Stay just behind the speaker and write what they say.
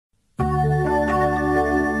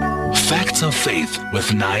Facts of Faith with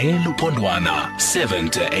Naye Lupondwana, 7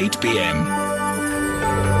 to 8 p.m.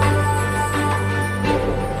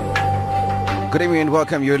 Good evening and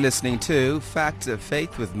welcome. You're listening to Facts of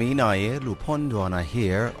Faith with me, Naye Lupondwana,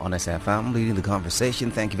 here on SFM, leading the conversation.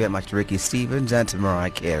 Thank you very much to Ricky Stevens and to Mariah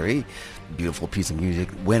Carey. Beautiful piece of music.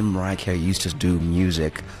 When Mariah Carey used to do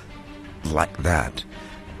music like that,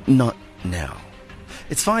 not now.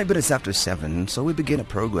 It's 5 minutes after 7, so we begin a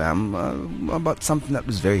program about something that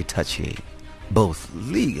was very touchy, both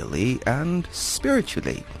legally and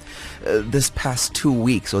spiritually. These past 2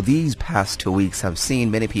 weeks have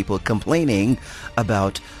seen many people complaining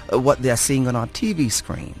about what they're seeing on our TV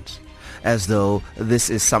screens, as though this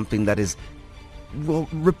is something that is,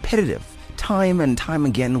 repetitive. Time and time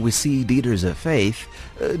again we see leaders of faith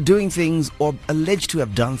doing things or alleged to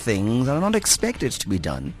have done things that are not expected to be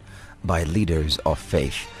done by leaders of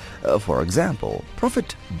faith. For example,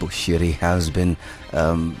 Prophet Bushiri has been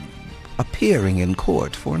appearing in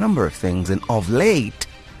court for a number of things, and of late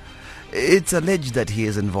it's alleged that he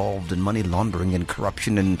is involved in money laundering and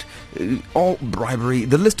corruption and all bribery.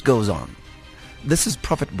 The list goes on. This is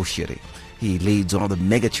Prophet Bushiri. He leads one of the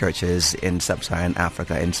mega churches in sub-Saharan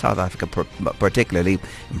Africa, in South Africa, particularly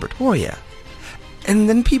in Pretoria. And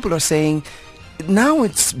then people are saying, now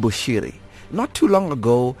it's Bushiri. Not too long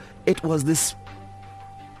ago, it was this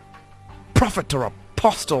prophet or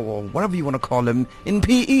apostle or whatever you want to call him in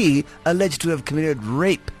PE alleged to have committed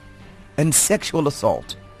rape and sexual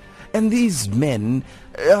assault. And these men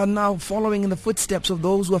are now following in the footsteps of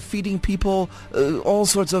those who are feeding people all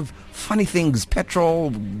sorts of funny things,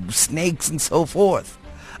 petrol, snakes, and so forth.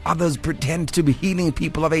 Others pretend to be healing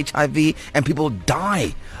people of HIV, and people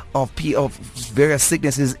die of various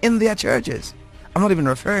sicknesses in their churches. I'm not even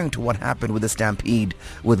referring to what happened with the stampede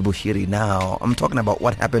with Bushiri now. I'm talking about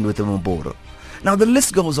what happened with the Mboro. Now the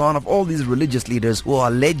list goes on of all these religious leaders who are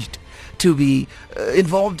alleged to be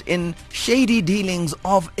involved in shady dealings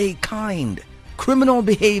of a kind, criminal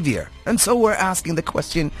behavior. And so we're asking the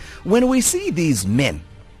question, when we see these men,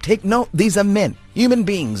 take note, these are men, human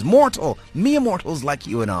beings, mortal, mere mortals like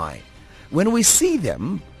you and I. When we see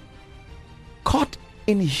them caught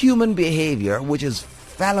in human behavior, which is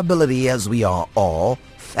fallibility, as we are all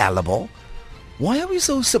fallible, why are we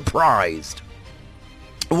so surprised?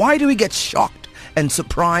 Why do we get shocked and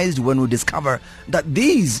surprised when we discover that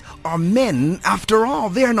these are men? After all,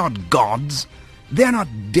 they're not gods, they're not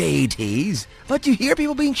deities, but you hear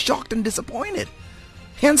people being shocked and disappointed.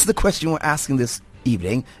 Hence the question we're asking this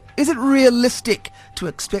evening: is it realistic to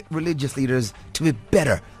expect religious leaders to be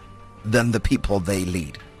better than the people they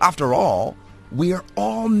lead? After all, we are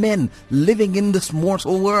all men living in this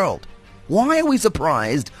mortal world. Why are we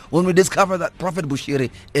surprised when we discover that Prophet Bushiri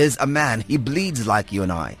is a man? He bleeds like you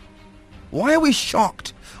and I. Why are we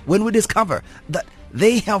shocked when we discover that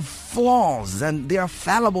they have flaws and they are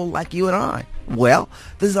fallible like you and I? Well,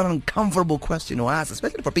 this is an uncomfortable question to ask,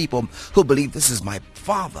 especially for people who believe this is my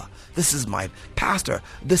father, this is my pastor,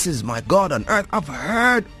 this is my God on earth. I've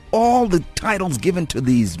heard all the titles given to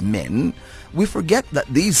these men. We forget that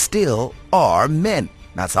these still are men.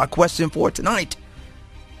 That's our question for tonight.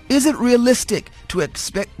 Is it realistic to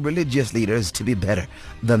expect religious leaders to be better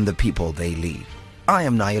than the people they lead? I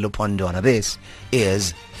am Naye Lupondwana. This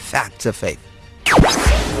is Facts of Faith.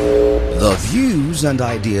 The views and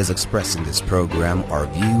ideas expressed in this program are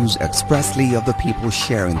views expressly of the people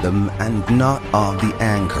sharing them and not of the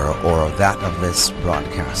anchor or that of this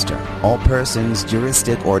broadcaster. All persons,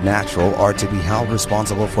 juristic or natural, are to be held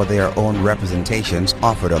responsible for their own representations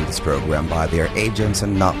offered on this program by their agents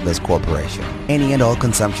and not this corporation. Any and all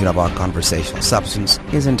consumption of our conversational substance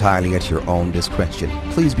is entirely at your own discretion.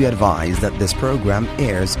 Please be advised that this program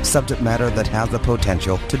airs subject matter that has the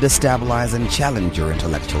potential to destabilize and challenge your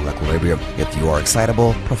intellectual equilibrium. If you are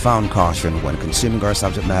excitable, profound caution when consuming our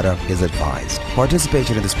subject matter is advised.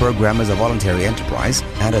 Participation in this program is a voluntary enterprise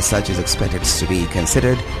and as such is expected to be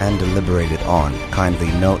considered and deliberated on.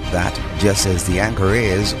 Kindly note that, just as the anchor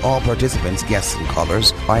is, all participants, guests and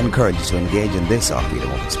callers are encouraged to engage in this our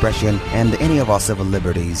freedom of expression and any of our civil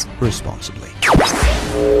liberties responsibly.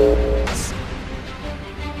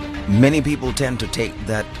 Many people tend to take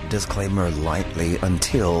that disclaimer lightly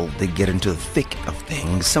until they get into the thick of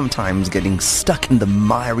things, sometimes getting stuck in the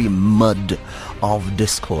miry mud of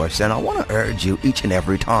discourse. And I want to urge you, each and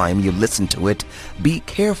every time you listen to it, be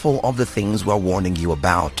careful of the things we're warning you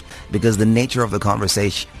about, because the nature of the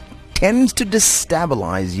conversation tends to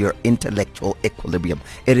destabilize your intellectual equilibrium.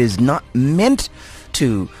 It is not meant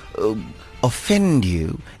to offend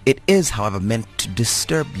you. It is, however, meant to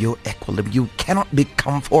disturb your equilibrium. You cannot be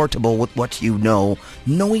comfortable with what you know,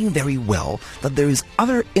 knowing very well that there is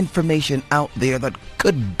other information out there that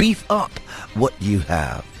could beef up what you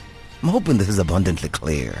have. I'm hoping this is abundantly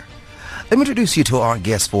clear. Let me introduce you to our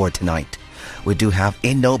guest for tonight. We do have,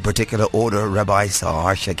 in no particular order, Rabbi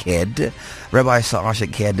Shaked. Rabbi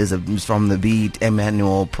Shaked is from the Beit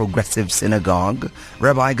Emanuel Progressive Synagogue.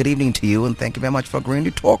 Rabbi, good evening to you, and thank you very much for agreeing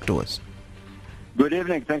to talk to us. Good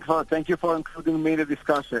evening. Thank you for including me in the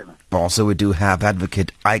discussion. Also, we do have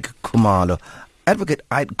Advocate Ike Khumalo. Advocate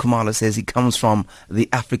Ike Khumalo says he comes from the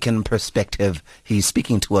African perspective. He's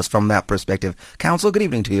speaking to us from that perspective. Counsel, good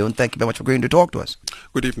evening to you, and thank you very much for agreeing to talk to us.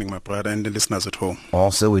 Good evening, my brother, and the listeners at home.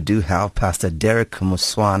 Also, we do have Pastor Derick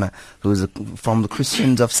Mosoana, who's from the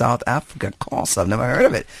Christians of South Africa, Cosa. I've never heard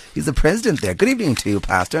of it. He's the president there. Good evening to you,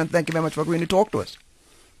 Pastor, and thank you very much for agreeing to talk to us.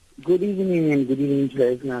 Good evening, and good evening to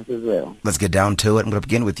listeners as well. Let's get down to it. I'm going to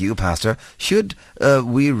begin with you, Pastor. Should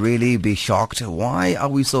we really be shocked? Why are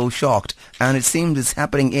we so shocked? And it seems it's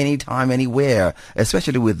happening anytime, anywhere,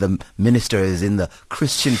 especially with the ministers in the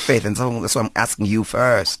Christian faith. And so that's why I'm asking you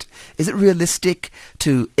first. Is it realistic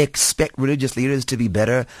to expect religious leaders to be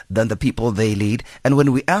better than the people they lead? And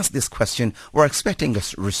when we ask this question, we're expecting a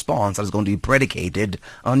response that is going to be predicated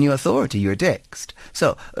on your authority, your text.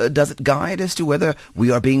 So does it guide us to whether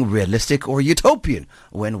we are being realistic or utopian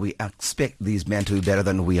when we expect these men to be better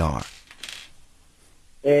than we are?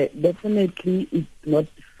 Definitely, it's not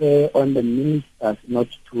fair on the ministers not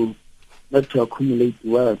to accumulate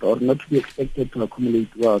wealth, or not to be expected to accumulate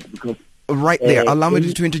wealth, because right there, allow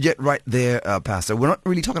me to interject right there, Pastor. We're not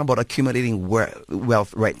really talking about accumulating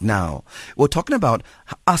wealth right now. We're talking about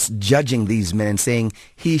us judging these men and saying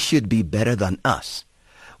he should be better than us.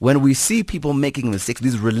 When we see people making mistakes,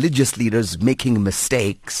 these religious leaders making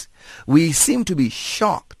mistakes, we seem to be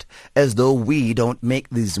shocked as though we don't make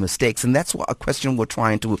these mistakes. And that's what a question we're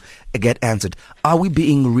trying to get answered. Are we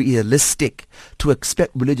being realistic to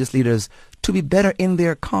expect religious leaders to be better in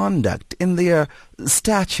their conduct, in their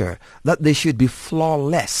stature, that they should be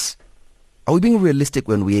flawless? Are we being realistic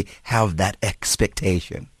when we have that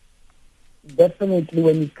expectation? Definitely,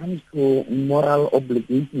 when it comes to moral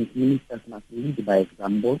obligations, ministers must lead by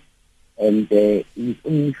example, and it's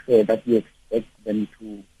only fair that we expect them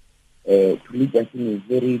to lead us in a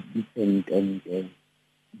very decent and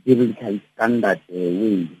biblical standard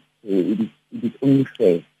way. So it is only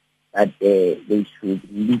fair that they should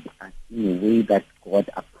lead us in a way that God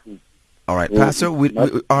approves. All right, Pastor,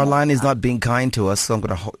 our line is not being kind to us, so I'm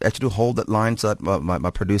going to actually hold that line so that my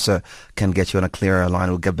producer can get you on a clearer line.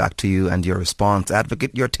 We'll get back to you and your response.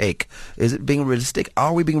 Advocate, your take. Is it being realistic?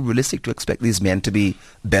 Are we being realistic to expect these men to be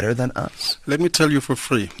better than us? Let me tell you for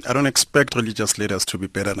free, I don't expect religious leaders to be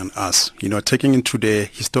better than us. You know, taking into the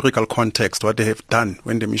historical context what they have done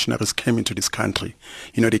when the missionaries came into this country.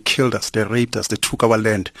 You know, they killed us, they raped us, they took our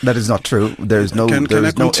land. That is not true. There is no. Can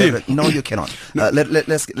I continue? No, you cannot. No.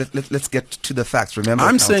 Let's get to the facts. Remember,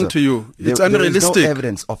 I'm saying to you, it's unrealistic. There is no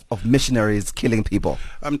evidence of missionaries killing people.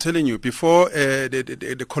 I'm telling you, before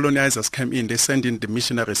the colonizers came in, they sent in the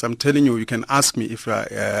missionaries. I'm telling you, you can ask me if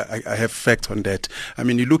I have facts on that. I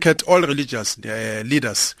mean, you look at all religious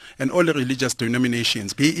leaders and all the religious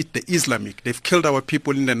denominations, be it the Islamic, they've killed our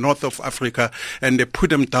people in the north of Africa and they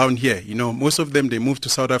put them down here. You know, most of them, they moved to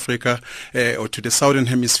South Africa or to the southern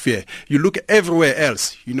hemisphere. You look everywhere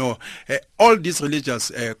else, you know, all these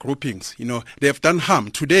religious groupings, you know, they have done harm.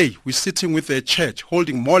 Today, we're sitting with a church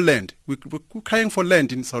holding more land. We're crying for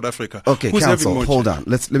land in South Africa. Okay, Counsel, hold on.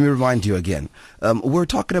 Let me remind you again. We're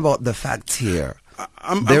talking about the facts here.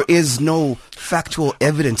 There is no factual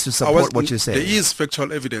evidence to support what you're saying. There is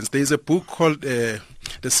factual evidence. There is a book called The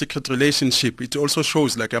Secret Relationship. It also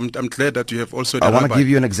shows, like, I'm glad that you have also... I want to give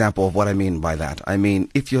you an example of what I mean by that. I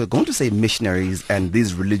mean, if you're going to say missionaries and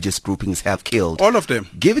these religious groupings have killed... all of them.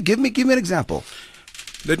 Give me an example.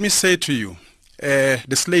 Let me say to you,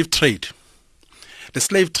 the slave trade. The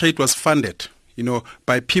slave trade was funded, you know,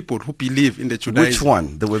 by people who believe in the Judaism. Which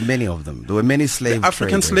one? There were many of them. There were many slave the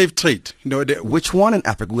African slave trade. You know, which one in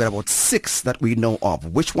Africa? We had about 6 that we know of.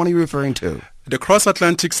 Which one are you referring to? The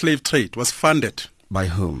cross-Atlantic slave trade was funded. By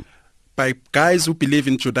whom? By guys who believe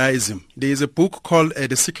in Judaism. There is a book called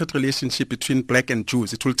The Secret Relationship Between Black and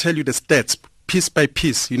Jews. It will tell you the stats. piece by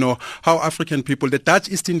piece, how African people, the Dutch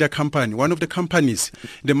East India Company, one of the companies,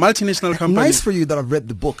 the multinational company. Nice for you that I've read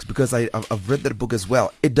the books, because I've read that book as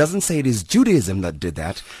well. It doesn't say it is Judaism that did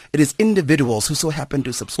that. It is individuals who so happen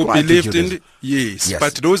to subscribe to Judaism. Yes,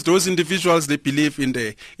 but those individuals, they believe in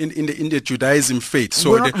the Judaism faith.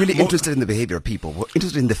 So we're not really interested in the behavior of people. We're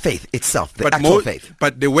interested in the faith itself, the actual faith.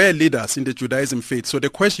 But they were leaders in the Judaism faith. So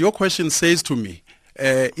your question says to me,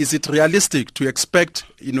 is it realistic to expect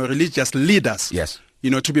religious leaders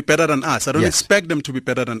to be better than us? I don't expect them to be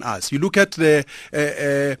better than us. You look at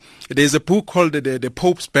there's a book called the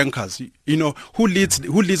Pope's Bankers. Who leads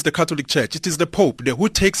the Catholic Church? It is the Pope who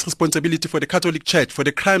takes responsibility for the Catholic Church, for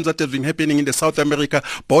the crimes that have been happening in the South America,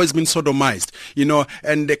 boys being sodomized,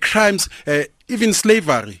 and the crimes. Even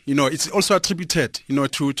slavery, it's also attributed,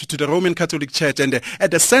 to the Roman Catholic Church. And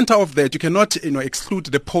at the center of that, you cannot, exclude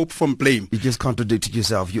the Pope from blame. You just contradicted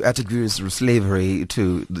yourself. You attributed slavery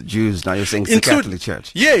to the Jews. Now you're saying it's the Catholic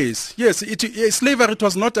Church. Yes. Slavery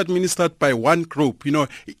was not administered by one group.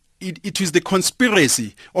 It is the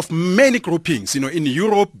conspiracy of many groupings, in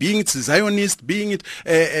Europe, being it Zionist, being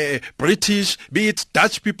it British, be it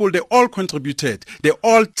Dutch people, they all contributed. They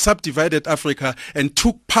all subdivided Africa and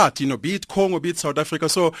took part, be it Congo, be it South Africa.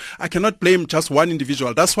 So I cannot blame just one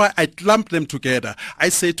individual. That's why I lump them together. I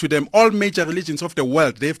say to them, all major religions of the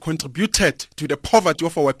world, they've contributed to the poverty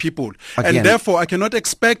of our people. Again. And therefore, I cannot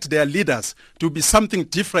expect their leaders to be something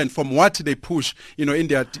different from what they push, in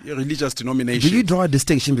their religious denomination. Do you draw a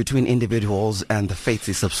distinction between individuals and the faith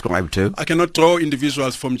they subscribe to? I cannot draw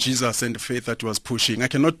individuals from Jesus and the faith that he was pushing. I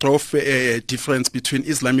cannot draw a difference between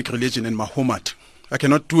Islamic religion and Muhammad. I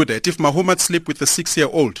cannot do that. If Muhammad slept with a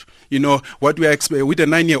 6-year-old, what we expect with a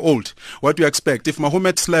 9-year-old, what do you expect? If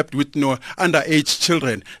Muhammad slept with underage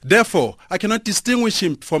children, therefore I cannot distinguish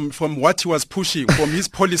him from what he was pushing, from his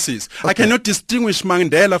policies. Okay. I cannot distinguish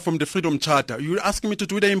Mandela from the Freedom Charter. You're asking me to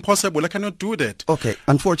do the impossible. I cannot do that. Okay,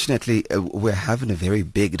 unfortunately, we're having a very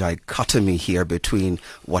big dichotomy here between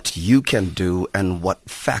what you can do and what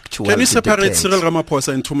factual. Can you separate Cyril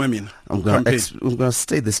Ramaphosa and Tumamina? I'm going to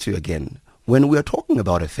say this to you again. When we are talking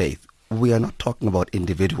about a faith, we are not talking about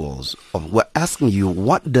individuals. We're asking you,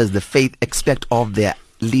 what does the faith expect of their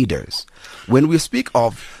leaders? When we speak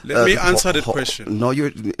of... Let me answer that question. No,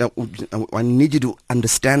 I need you to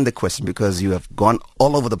understand the question, because you have gone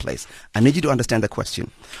all over the place. I need you to understand the question.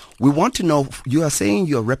 We want to know, you are saying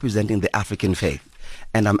you are representing the African faith.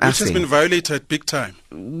 And I'm asking... Which has been violated big time.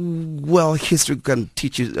 Well, history can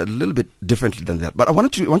teach you a little bit differently than that. But I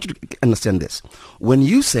want you to understand this. When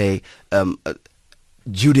you say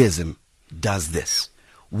Judaism does this,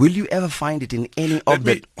 will you ever find it in any of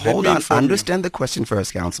the... Hold on, understand the question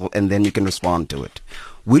first, counsel, and then you can respond to it.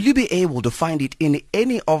 Will you be able to find it in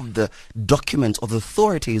any of the documents or the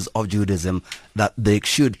authorities of Judaism that they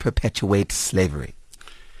should perpetuate slavery?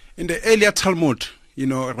 In the earlier Talmud,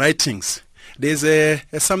 writings, there's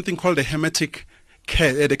something called the Hermetic,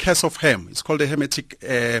 the Curse of Ham. It's called the Hermetic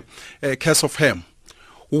Curse of Ham,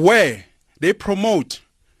 where they promote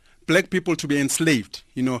black people to be enslaved.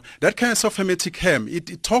 That Curse of Hermetic Ham,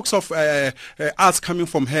 it talks of us coming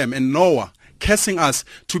from Ham and Noah cursing us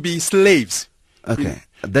to be slaves. Okay.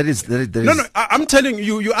 That is. No, I'm telling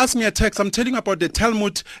you. You asked me a text. I'm telling you about the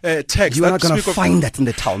Talmud text. You are not going to find that in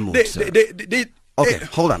the Talmud. Okay,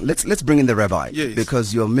 hold on. Let's bring in the rabbi,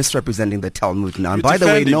 because you're misrepresenting the Talmud now. And by the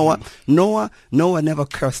way, Noah never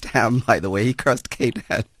cursed Ham. By the way, he cursed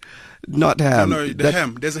Canaan, not Ham. No,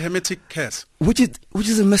 Ham. There's a Hermetic curse, which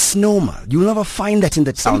is a misnomer. You'll never find that in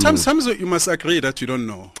the Talmud. Sometimes you must agree that you don't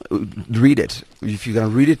know. Read it. If you're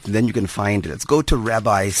gonna read it, then you can find it. Let's go to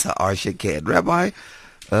Rabbi Sa'ar Sheked. Rabbi,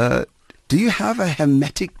 do you have a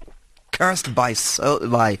Hermetic cursed by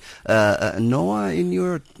Noah in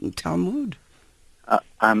your Talmud?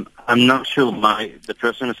 I'm not sure. The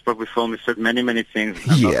person who spoke before me said many things.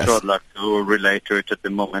 I'm not sure I'd like to relate to it at the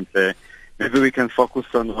moment. Maybe we can focus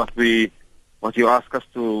on what you ask us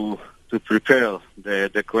to prepare,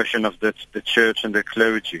 the question of the church and the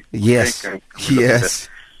clergy. Yes. Yes.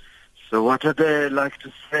 So what I'd like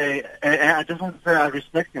to say, I just want to say I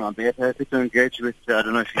respect him. I'll be happy to engage with, I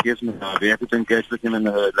don't know if he gives me, I'll be happy to engage with him in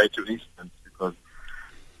a later instance, because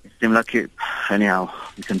it seemed like anyhow,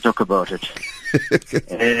 we can talk about it.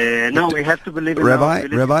 No, we have to believe in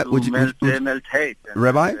Rabbi, would you melt hate.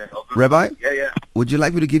 Rabbi, yeah. Would you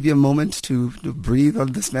like me to give you a moment to breathe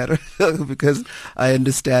on this matter? Because I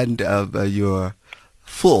understand you're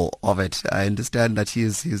full of it. I understand that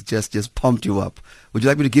he's just pumped you up. Would you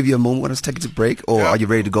like me to give you a moment? Want us to take a break, or are you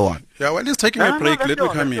ready to go on? Yeah, well, he's taking a break. Let me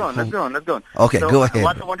come in. Let's go on. Okay, so go ahead.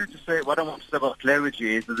 What I want to say about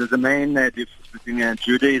clergy is that there's a main difference between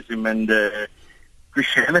Judaism and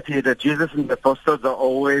Christianity that Jesus and the apostles are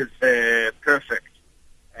always perfect.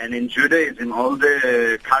 And in Judaism, all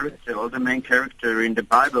the main character in the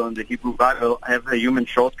Bible, in the Hebrew Bible, have a human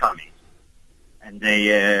shortcoming. And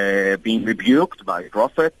they being rebuked by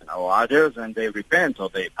prophets or others, and they repent or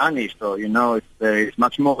they punished, or it's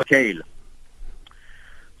much more scale.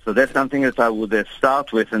 So that's something that I would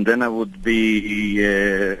start with, and then I would be.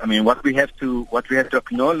 What we have to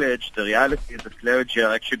acknowledge. The reality is that clergy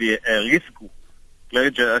are actually a risk group.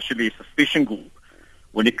 Clergy are actually a suspicion group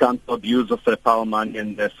when it comes to abuse of power, money,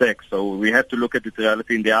 and sex. So we have to look at the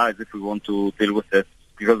reality in the eyes if we want to deal with it,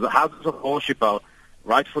 because the houses of worship are,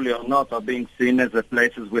 rightfully or not, are being seen as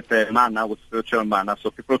places with manna, with spiritual manna. So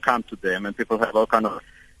people come to them, and people have all kind of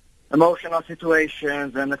emotional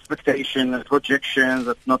situations and expectations and projections.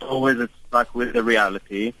 That's not always like with the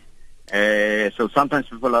reality. So sometimes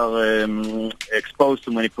people are exposed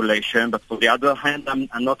to manipulation, but for the other hand, I'm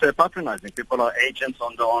not patronizing. People are agents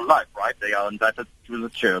on their own life, right? They are invited to the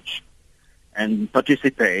church and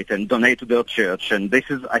participate and donate to their church. And this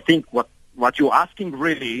is, I think, what you're asking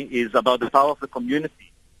really is about the power of the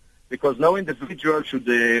community, because no individual should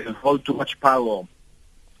hold too much power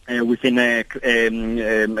within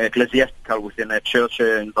ecclesiastical, within a church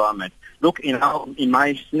environment. Look, in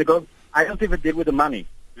my synagogue, I don't even deal with the money.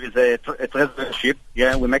 There is a treasurership.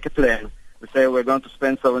 Yeah, we make a plan. We say we're going to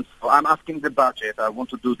spend so and so. I'm asking the budget. I want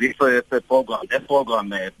to do this program, that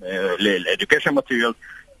program, education materials.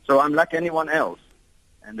 So I'm like anyone else.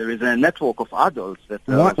 And there is a network of adults that...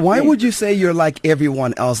 Why would you say you're like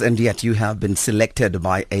everyone else, and yet you have been selected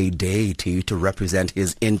by a deity to represent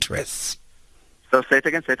his interests? So say it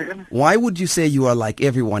again. Why would you say you are like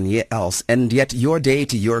everyone else, and yet your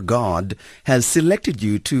deity, your God, has selected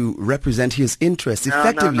you to represent his interests,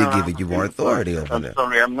 effectively giving you more authority over them? I'm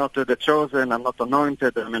sorry, I'm not the chosen, I'm not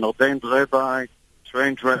anointed, I'm an ordained rabbi,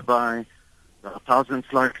 trained rabbi. There are thousands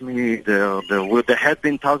like me. There have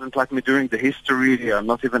been thousands like me during the history. I'm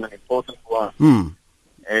not even an important one.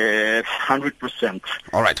 100%.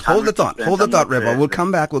 All right, hold the thought, Rabbi. We'll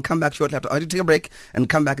come back shortly after. I need to take a break and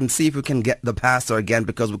come back and see if we can get the pastor again,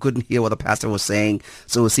 because we couldn't hear what the pastor was saying.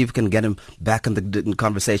 So we'll see if we can get him back in the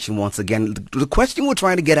conversation once again. The question we're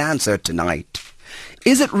trying to get answered tonight: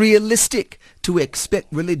 is it realistic to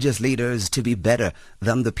expect religious leaders to be better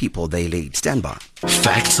than the people they lead? Stand by.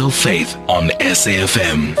 Facts of Faith on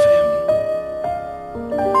SAFM.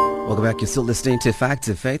 Welcome back. You're still listening to Facts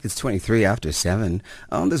of Faith. It's 23 after 7.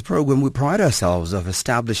 On this program, we pride ourselves of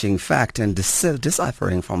establishing fact and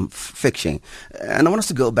deciphering from fiction. And I want us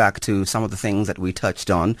to go back to some of the things that we touched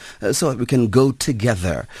on so that we can go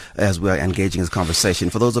together as we're engaging in this conversation.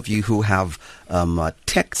 For those of you who have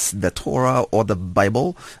texts, the Torah or the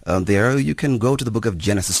Bible, there you can go to the book of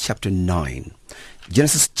Genesis chapter 9.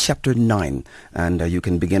 Genesis chapter 9, and you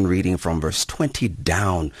can begin reading from verse 20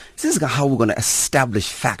 down. This is how we're going to establish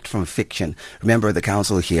fact from fiction. Remember, the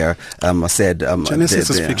council here said... Genesis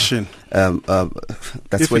is fiction.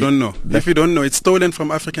 That's if you don't know. If you don't know, it's stolen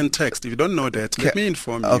from African text. If you don't know that, let me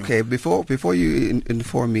inform you. Okay, before you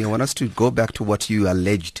inform me, I want us to go back to what you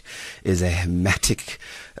alleged is a Hamitic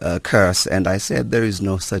curse, and I said there is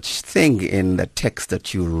no such thing in the text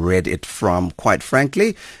that you read it from. Quite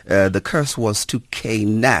frankly, the curse was to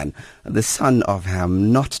Canaan, the son of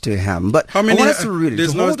Ham, not to Ham. But how many? I want us to read it.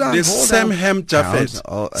 There's Sem, Ham, Japheth.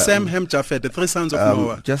 Sem, Ham, Japheth, the three sons of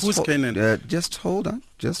Noah. Who's Canaan? Just hold on.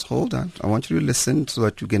 I want you to listen so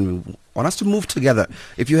that you can... I want us to move together.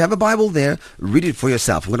 If you have a Bible there, read it for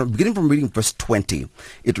yourself. I'm going to begin from reading verse 20.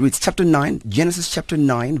 It reads Genesis chapter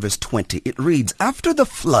 9, verse 20. It reads, "After the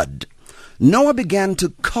flood, Noah began to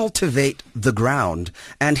cultivate the ground,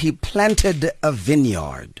 and he planted a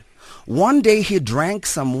vineyard. One day he drank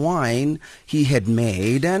some wine he had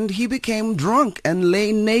made, and he became drunk and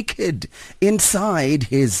lay naked inside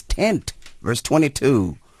his tent." Verse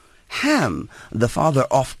 22. "Ham, the father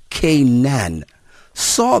of Canaan,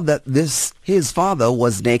 saw that his father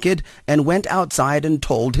was naked and went outside and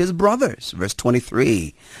told his brothers." Verse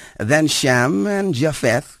 23. "Then Shem and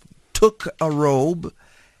Japheth took a robe,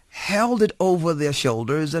 held it over their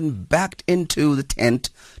shoulders, and backed into the tent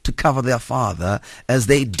to cover their father. As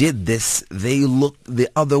they did this, they looked the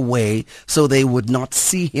other way so they would not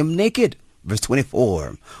see him naked." Verse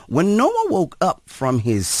 24. "When Noah woke up from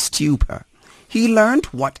his stupor, he learned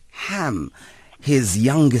what Ham, his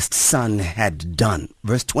youngest son, had done."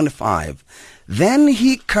 Verse 25. "Then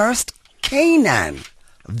he cursed Canaan,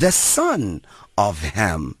 the son of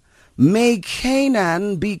Ham, May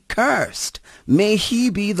Canaan be cursed. May he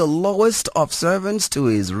be the lowest of servants to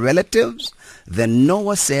his relatives. Then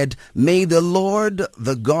Noah said, may the Lord,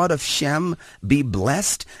 the God of Shem, be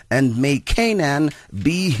blessed, and may Canaan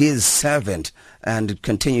be his servant. And it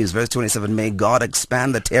continues, verse 27, may God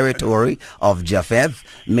expand the territory of Japheth.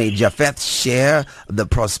 May Japheth share the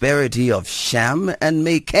prosperity of Shem, and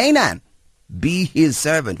may Canaan be his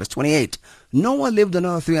servant. Verse 28, Noah lived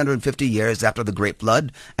another 350 years after the great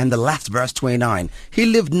flood. And the last verse, 29, he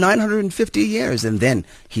lived 950 years and then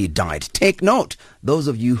he died. Take note, those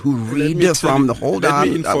of you who read from the, hold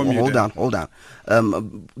on.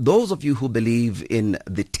 Those of you who believe in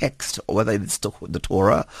the text, whether it's the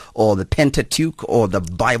Torah or the Pentateuch or the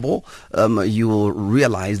Bible, you will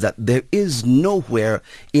realize that there is nowhere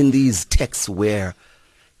in these texts where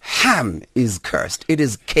Ham is cursed. It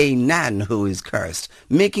is Canaan who is cursed,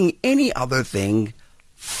 making any other thing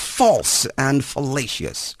false and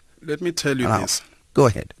fallacious. Let me tell you this. Go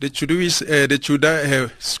ahead. The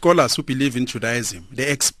scholars who believe in Judaism, they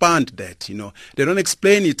expand that, They don't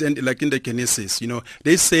explain it like in the Genesis,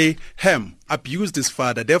 They say Ham abused his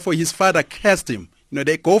father, therefore his father cursed him.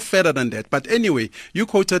 They go further than that. But anyway, you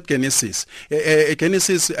quoted Genesis.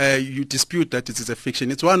 Genesis, you dispute that it is a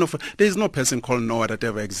fiction. It's one of, there is no person called Noah that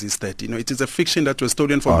ever existed. It is a fiction that was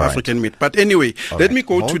stolen from African myth. But anyway, let me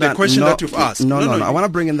go to the question that you've asked. No. I want to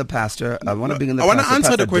bring in the pastor. I want to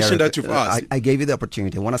answer the question that you've asked. I gave you the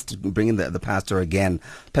opportunity. I want us to bring in the pastor again.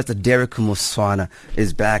 Pastor Derick Mosoana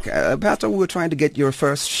is back. Pastor, we're trying to get your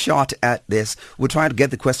first shot at this. We're trying to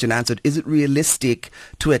get the question answered. Is it realistic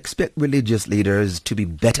to expect religious leaders to be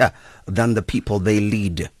better than the people they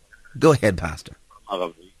lead? Go ahead, Pastor.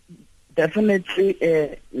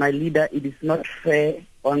 Definitely, my leader, it is not fair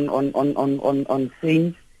on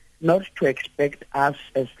saints not to expect us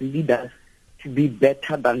as leaders to be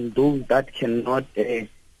better than those that cannot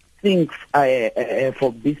think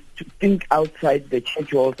outside the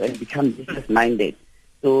church walls and become business-minded.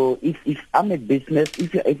 So if I'm a business,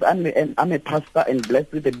 if I'm a pastor and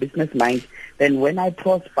blessed with a business mind, then when I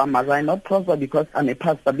prosper, must I not prosper because I'm a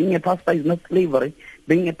pastor? Being a pastor is not slavery.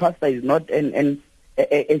 Being a pastor is not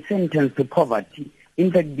a sentence to poverty. In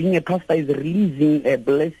fact, being a pastor is releasing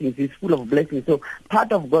blessings, is full of blessings. So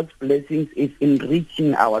part of God's blessings is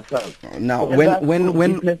enriching ourselves. Now, so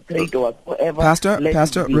when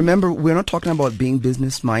Pastor, be. remember, we're not talking about being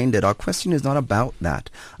business-minded. Our question is not about that.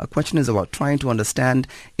 Our question is about trying to understand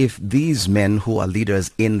if these men who are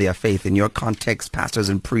leaders in their faith, in your context, pastors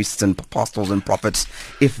and priests and apostles and prophets,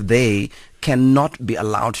 if they cannot be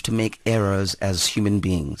allowed to make errors as human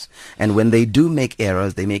beings. And when they do make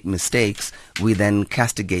errors, they make mistakes, we then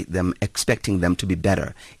castigate them, expecting them to be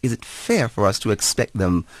better. Is it fair for us to expect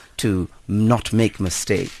them to not make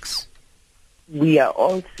mistakes? We are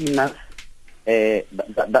all sinners.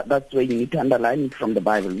 That's why you need to underline it from the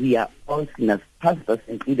Bible. We are all sinners, pastors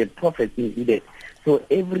included, prophets included. So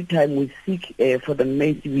every time we seek for the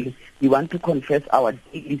mercy, we want to confess our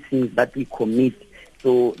daily sins that we commit.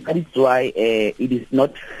 So that is why it is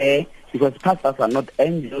not fair, because pastors are not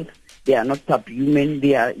angels, they are not subhuman,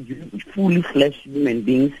 they are fully flesh human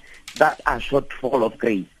beings that are shortfall of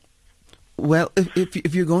grace. Well,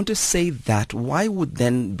 if you're going to say that, why would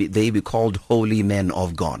then they be called holy men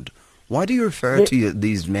of God? Why do you refer to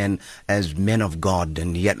these men as men of God,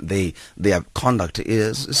 and yet their conduct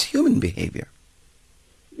is human behavior?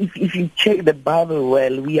 If you check the Bible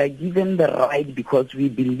well, we are given the right because we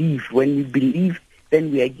believe. When we believe, then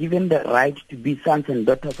we are given the right to be sons and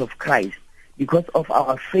daughters of Christ because of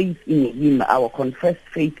our faith in Him, our confessed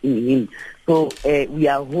faith in Him. So we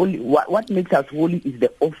are holy. What makes us holy is the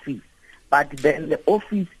office. But then the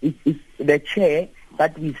office is the chair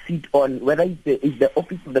that we sit on, whether it's the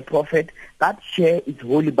office of the prophet, that chair is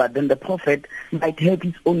holy, but then the prophet might have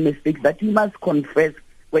his own mistakes that he must confess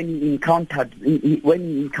when he encounters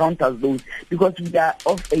those, because we are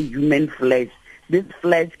of a human flesh. This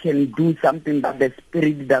flesh can do something that the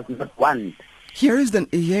spirit does not want.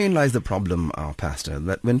 Herein lies the problem, Pastor,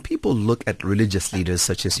 that when people look at religious leaders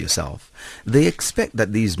such as yourself, they expect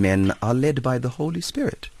that these men are led by the Holy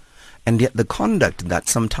Spirit. And yet the conduct that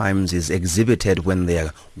sometimes is exhibited when they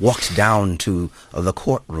are walked down to the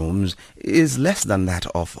courtrooms is less than that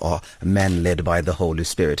of a man led by the Holy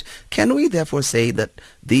Spirit. Can we therefore say that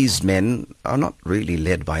these men are not really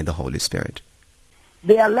led by the Holy Spirit?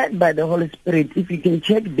 They are led by the Holy Spirit. If you can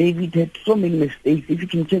check, David had so many mistakes. If you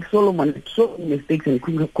can check, Solomon had so many mistakes and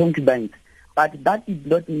concubines. But that did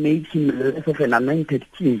not make him less of an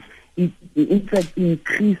anointed king. It, in fact,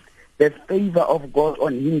 increased the favor of God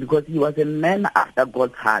on him because he was a man after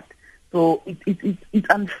God's heart. So it's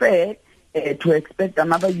unfair to expect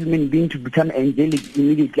another human being to become angelic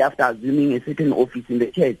immediately after assuming a certain office in the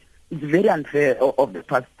church. It's very unfair of the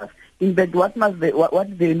pastors. In fact, what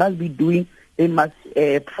they must be doing, they must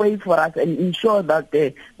pray for us and ensure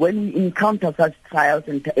that when we encounter such trials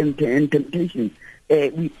and temptations,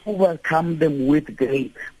 we overcome them with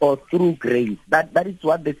grace or through grace. That is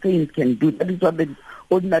what the saints can do. That is what the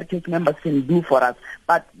ordinary church members can do for us.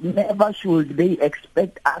 But never should they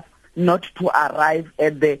expect us not to arrive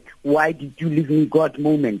at the "why did you leave me, God"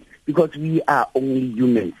 moment, because we are only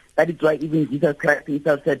humans. That is why even Jesus Christ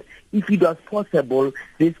himself said, if it was possible,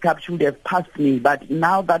 this cup should have passed me. But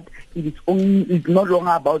now that it's no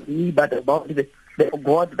longer about me, but about the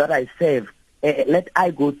God that I serve, let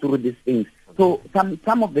I go through these things. So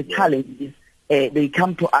some of the challenges, they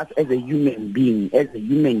come to us as a human being.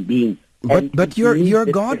 But your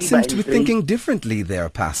God seems to be thinking differently there,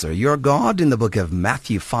 Pastor. Your God in the book of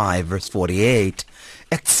Matthew 5, verse 48,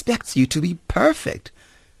 expects you to be perfect.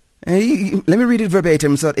 Let me read it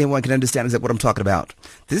verbatim so that everyone can understand exactly what I'm talking about.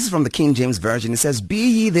 This is from the King James Version. It says, "Be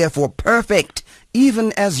ye therefore perfect,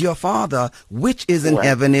 even as your Father, which is in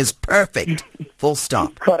heaven, is perfect." Full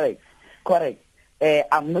stop. Correct.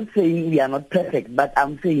 I'm not saying we are not perfect, but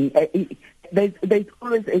I'm saying there's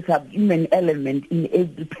always a subhuman element in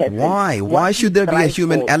every person. Why? Why should there be a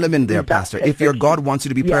human element there, Pastor, if your God wants you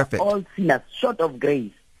to be perfect? We are all sinners, short of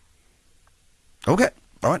grace. Okay.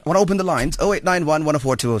 All right, want to open the lines,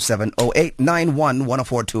 0891-104-207,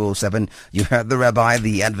 0891-104-207. You heard the Rabbi,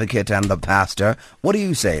 the advocate, and the pastor. What do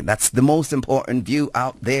you say? That's the most important view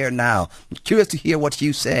out there now. I'm curious to hear what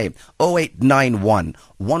you say.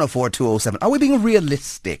 0891-104-207. Are we being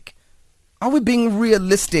realistic? Are we being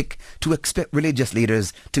realistic to expect religious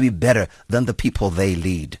leaders to be better than the people they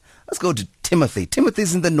lead? Let's go to Timothy.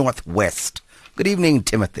 Timothy's in the Northwest. Good evening,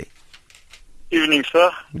 Timothy. Evening,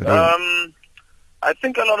 sir. Good evening. I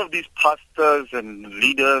think a lot of these pastors and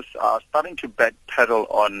leaders are starting to backpedal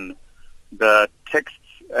on the texts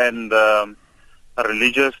and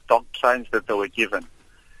religious doctrines that they were given.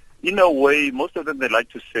 In a way, most of them, they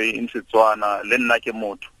like to say in Mosoana, "Lenna ke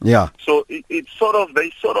motho." Yeah. So they sort of.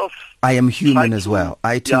 I am human as well.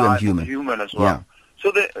 I too am human. I'm human as well. Yeah.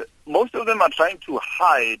 So most of them are trying to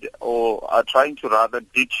hide or are trying to rather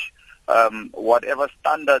ditch whatever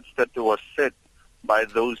standards that were set by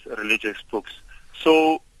those religious books.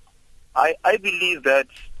 So I believe that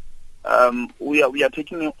we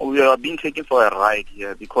are being taken for a ride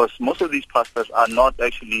here, because most of these pastors are not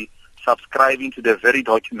actually subscribing to the very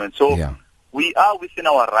document. So we are within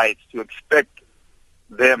our rights to expect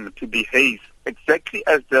them to behave exactly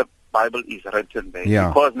as the Bible is written there. Yeah.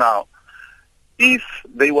 Because now, if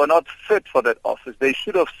they were not fit for that office, they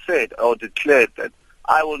should have said or declared that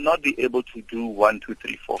I will not be able to do 1, 2,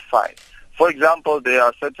 3, 4, 5. For example, there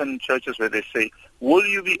are certain churches where they say, "Will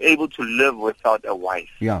you be able to live without a wife?"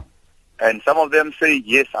 Yeah. And some of them say,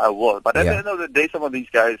 "Yes, I will." But at the end of the day, some of these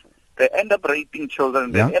guys, they end up raping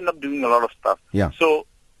children. They end up doing a lot of stuff. Yeah. So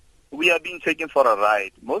we are being taken for a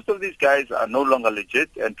ride. Most of these guys are no longer legit,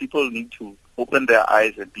 and people need to open their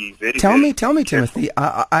eyes and be very Tell me, careful. Timothy,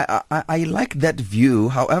 I like that view.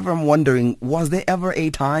 However, I'm wondering, was there ever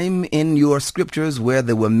a time in your scriptures where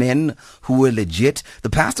there were men who were legit?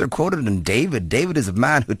 The pastor quoted in David. David is a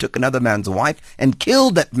man who took another man's wife and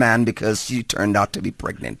killed that man because she turned out to be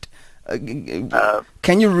pregnant.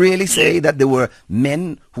 Can you really say that there were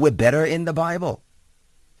men who were better in the Bible?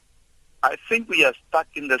 I think we are stuck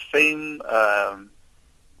in the same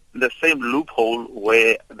loophole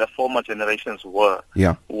where the former generations were.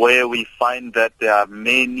 Yeah. Where we find that there are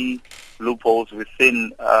many loopholes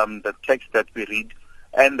within the text that we read,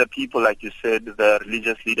 and the people, like you said, the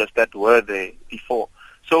religious leaders that were there before.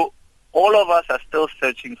 So all of us are still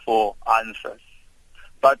searching for answers.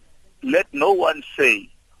 But let no one say,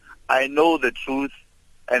 "I know the truth,"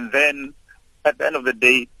 and then at the end of the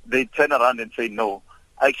day, they turn around and say, "No,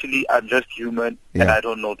 actually, I'm just human and I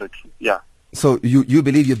don't know the truth." Yeah. So you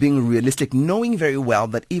believe you're being realistic, knowing very well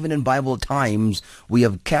that even in Bible times we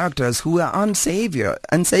have characters who are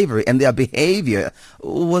unsavory, and their behavior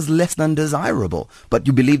was less than desirable. But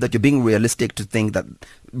you believe that you're being realistic to think that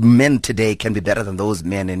men today can be better than those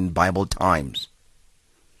men in Bible times.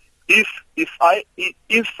 If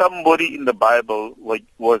somebody in the Bible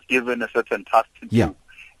was given a certain task to do,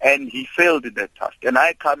 and he failed in that task, and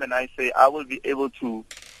I come and I say I will be able to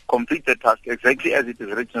complete the task exactly as it is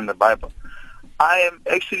written in the Bible, I am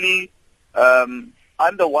actually, I'm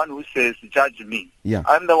the one who says, "Judge me." Yeah.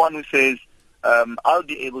 I'm the one who says, "I'll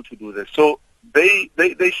be able to do this." So they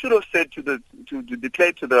should have said to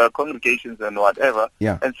declare to the congregations and whatever,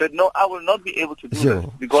 and said, "No, I will not be able to do this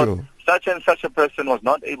because such and such a person was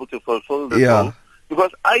not able to fulfill the role."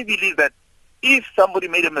 Because I believe that if somebody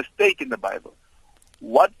made a mistake in the Bible,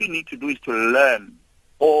 what we need to do is to learn,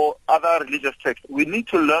 or other religious texts, we need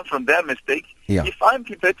to learn from their mistakes. Yeah. If I'm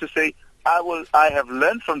prepared to say, I have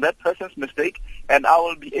learned from that person's mistake, and I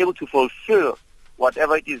will be able to fulfill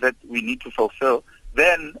whatever it is that we need to fulfill,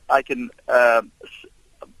 then I can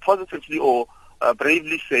positively or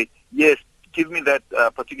bravely say, yes, give me that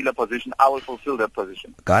particular position, I will fulfill that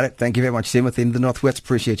position. Got it. Thank you very much, Timothy in the Northwest.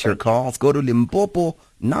 Appreciate your call. Let's go to Limpopo.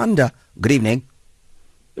 Nanda, good evening.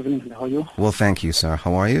 Good evening. How are you? Well, thank you, sir.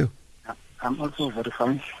 How are you? I'm also very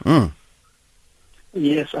fine.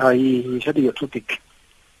 Yes, I heard your topic.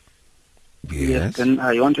 Yes. Then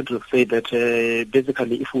I wanted to say that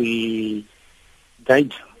basically if we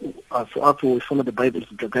guide, after we follow the Bible's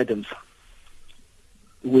guidance,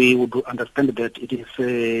 we would understand that it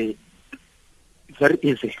is very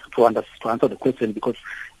easy to answer the question, because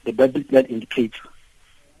the Bible clearly indicates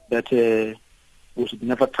that we should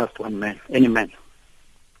never trust any man.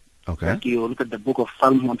 Okay. Like you look at the book of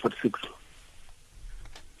Psalm 146.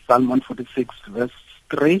 Psalm 146, verse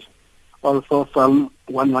 3. Also Psalm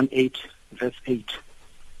 118, verse 8.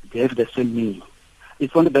 They have the same meaning.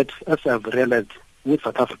 It's only that, as I've realized, with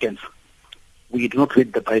South Africans, we do not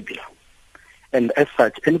read the Bible. And as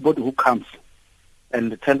such, anybody who comes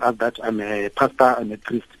and tells us that I'm a pastor, I'm a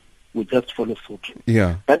priest, we just follow suit.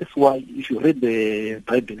 Yeah. That is why if you read the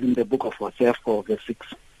Bible in the book of Hosea 4, verse 6,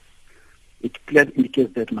 it clearly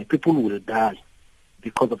indicates that my people will die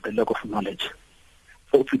because of the lack of knowledge.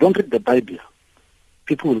 So if you don't read the Bible,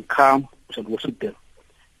 people will come and worship them,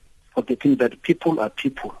 forgetting that people are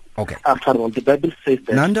people. Okay. After all, the Bible says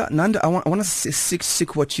that. Nanda, I want to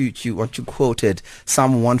stick what you quoted,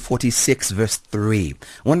 Psalm 146, verse 3.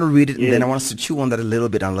 I want to read it, and then I want us to chew on that a little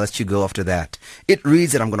bit and let you go after that. It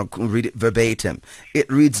reads, and I'm going to read it verbatim.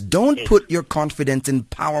 It reads, "Don't put your confidence in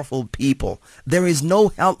powerful people. There is no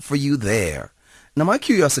help for you there." Now, my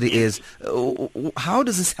curiosity is, how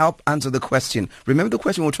does this help answer the question? Remember, the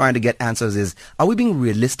question we're trying to get answers is, are we being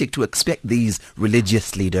realistic to expect these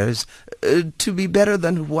religious leaders to be better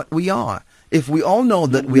than what we are? If we all know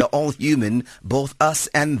that we are all human, both us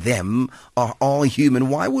and them are all human,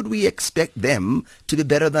 why would we expect them to be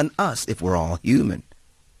better than us if we're all human?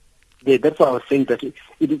 Yeah, that's why I was saying that it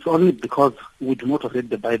is only because we do not read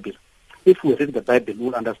the Bible. If we read the Bible,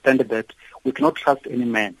 we'll understand that we cannot trust any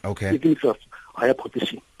man, even if you're higher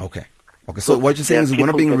position. Okay. So what you're saying is we're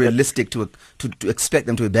not being realistic to expect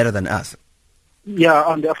them to be better than us. Yeah,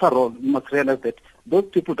 and after all, you must realize that those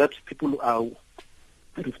people that people are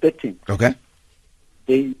respecting,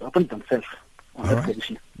 they open themselves on that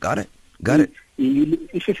position. Got it.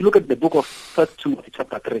 If you look at the book of 1 Timothy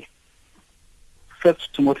chapter 3, 1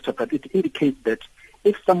 Timothy chapter 3, it indicates that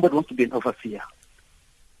if somebody wants to be an overseer,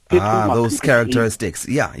 those characteristics.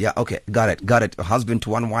 Okay. Got it. A husband to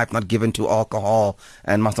one wife, not given to alcohol,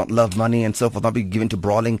 and must not love money and so forth, not be given to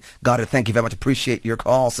brawling. Got it. Thank you very much. Appreciate your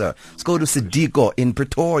call, sir. Let's go to Sidiko in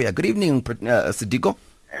Pretoria. Good evening, Sidiko.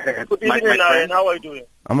 Good evening, Ryan. How are you doing?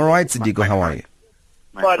 I'm all right, Sidiko. How are you?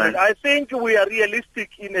 Fine. I think we are realistic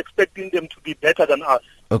in expecting them to be better than us.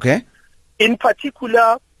 Okay. In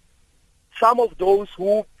particular, some of those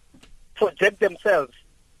who project themselves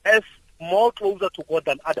as more closer to God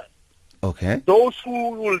than others. Okay. Those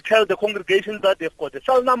who will tell the congregation that they've got the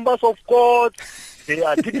cell numbers of God, they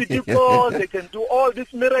are DPD God, they can do all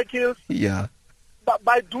these miracles. Yeah. But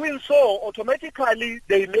by doing so, automatically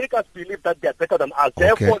they make us believe that they are better than us.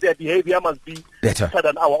 Therefore, their behavior must be better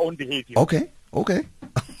than our own behavior. Okay.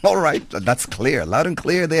 All right. That's clear. Loud and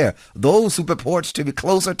clear there. Those who purport to be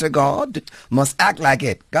closer to God must act like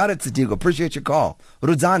it. Got it, Sidiko. Appreciate your call.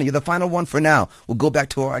 Rudzani, you're the final one for now. We'll go back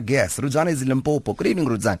to our guest. Rudzani is in Limpopo. Good evening,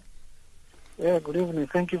 Rudzani. Yeah, good evening.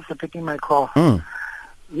 Thank you for taking my call.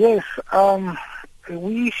 Yes,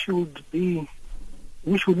 we should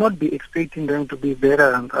not be expecting them to be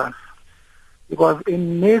better than us. Because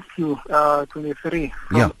in Matthew 23,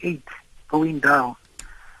 from 8 going down,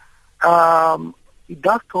 it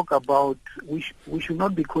does talk about we should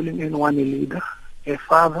not be calling anyone a leader, a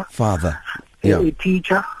father, a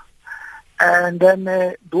teacher. And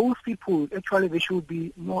then those people, actually, they should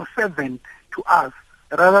be more servant to us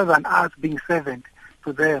rather than us being servant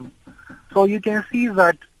to them. So you can see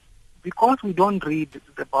that because we don't read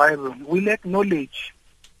the Bible, we lack knowledge.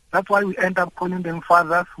 That's why we end up calling them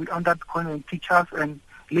fathers, we end up calling them teachers and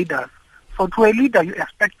leaders. So to a leader, you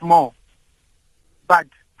expect more. But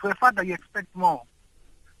to a father, you expect more.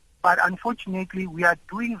 But unfortunately, we are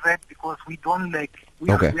doing that because we don't lack We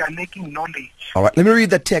are lacking knowledge. All right, let me read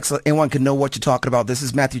that text so anyone can know what you're talking about. This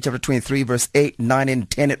is Matthew chapter 23, verse 8, 9, and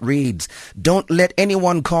 10. It reads, "Don't let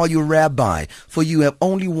anyone call you rabbi, for you have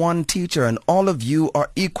only one teacher, and all of you are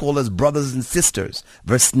equal as brothers and sisters."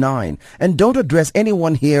 Verse 9, "And don't address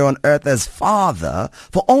anyone here on earth as father,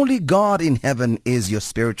 for only God in heaven is your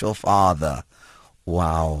spiritual father."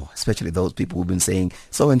 Wow, especially those people who've been saying,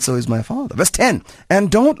 so-and-so is my father. Verse 10,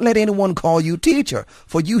 "And don't let anyone call you teacher,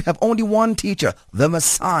 for you have only one teacher, the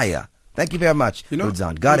Messiah." Thank you very much,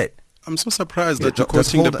 Rudzan. Got it. I'm so surprised that you're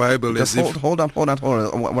quoting the Bible as if... Hold on. I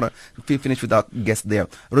want to finish with our guest there.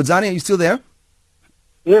 Rudzani, are you still there?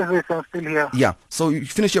 Yes, I'm still here. Yeah, so you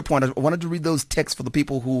finish your point. I wanted to read those texts for the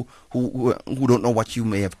people who don't know what you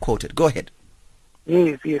may have quoted. Go ahead.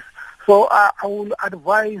 Yes. So I will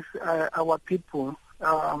advise our people,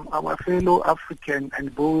 our fellow African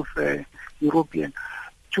and both European,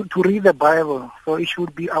 to read the Bible. So it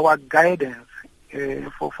should be our guidance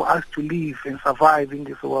for us to live and survive in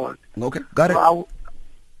this world. Okay, got it. So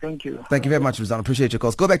thank you. Thank you very much, Rizan. Appreciate your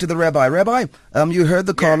calls. Go back to the Rabbi. Rabbi, you heard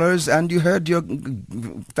the callers and you heard your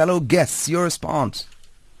fellow guests. Your response.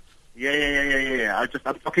 Yeah.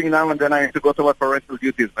 I'm talking now and then I have to go to my parental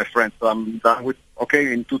duties, my friend. So I'm done with,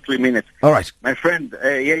 in 2-3 minutes. All right. My friend,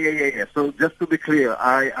 So just to be clear,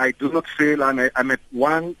 I do not feel I'm a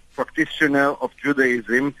one practitioner of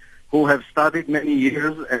Judaism who have studied many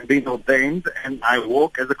years and been ordained, and I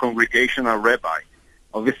work as a congregational rabbi.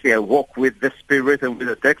 Obviously, I walk with the spirit and with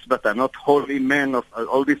the text, but I'm not holy man.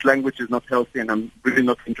 All this language is not healthy, and I'm really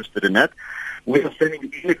not interested in that. We are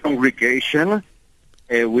standing in a congregation.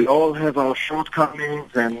 We all have our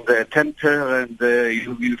shortcomings and temper and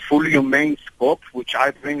fully humane scope, which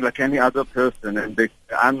I bring like any other person, and it's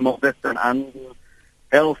unmodest and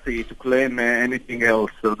unhealthy to claim anything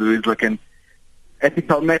else. So there is like an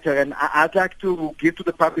ethical matter, and I'd like to give to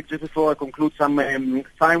the public, just before I conclude, some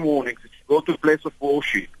time warnings. If you go to a place of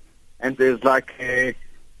worship, and there's like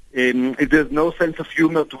if there's no sense of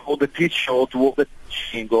humor toward the teacher or toward the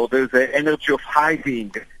teaching, or there's an energy of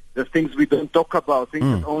hiding, there's things we don't talk about, things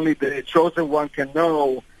that only the chosen one can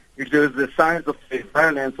know. If there's the signs of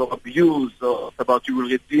violence or abuse, or about you will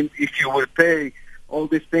redeem if you will pay, all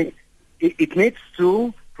these things, it needs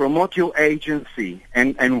to promote your agency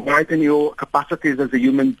and widen your capacities as a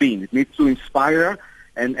human being. It needs to inspire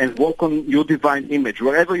and work on your divine image.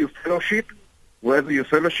 Wherever you fellowship,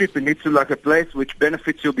 it needs to like a place which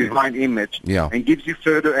benefits your divine image and gives you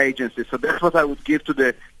further agency. So that's what I would give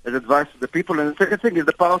as advice to the people. And the second thing is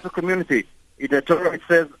the power of the community. In the Torah it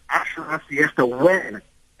says, when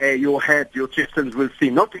your chieftains will see,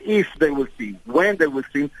 not if they will see, when they will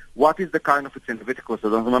see, what is the kind of, it's in Leviticus, I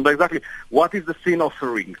don't remember exactly, what is the sin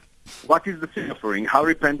offering? How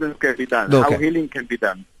repentance can be done? How healing can be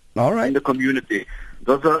done? All right. In the community.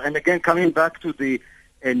 Those are, and again, coming back to the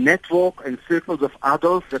network and circles of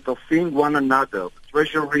adults that are seeing one another,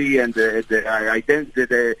 treasury and the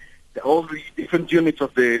identity, all the different units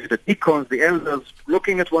of the deacons, the elders,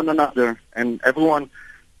 looking at one another, and everyone.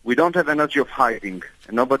 We don't have energy of hiding,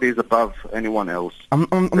 and nobody is above anyone else. I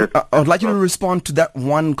would like you to respond to that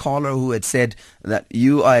one caller who had said that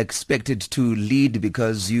you are expected to lead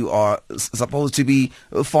because you are supposed to be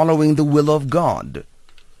following the will of God.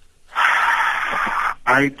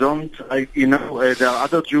 There are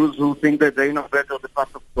other Jews who think that they know better the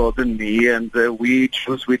path of God than me, and we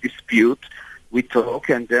Jews, we dispute, we talk,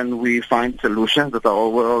 and then we find solutions that are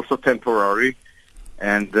also temporary.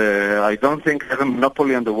 And I don't think I have a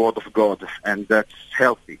monopoly on the word of God, and that's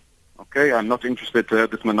healthy. Okay? I'm not interested to have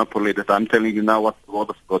this monopoly that I'm telling you now what the word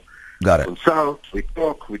of God. Got it. Consult, we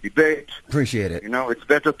talk, we debate. Appreciate it. It's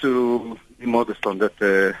better to be modest on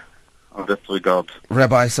that regard.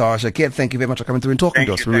 Rabbi Sarah Shakir, thank you very much for coming through and talking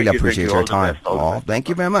to us. We really appreciate your time. Thank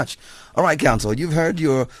you very much. All right, Council, you've heard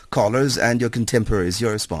your callers and your contemporaries.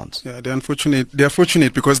 Your response? Yeah, they're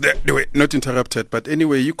fortunate because they were not interrupted. But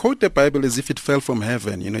anyway, you quote the Bible as if it fell from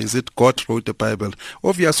heaven. Is it God wrote the Bible?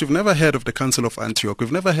 Obviously, you've never heard of the Council of Antioch.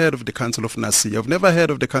 You've never heard of the Council of Nicaea. You've never heard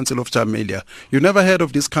of the Council of Jamelia. You've never heard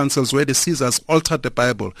of these councils where the Caesars altered the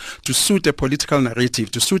Bible to suit a political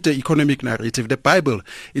narrative, to suit the economic narrative. The Bible,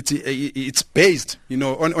 it's based,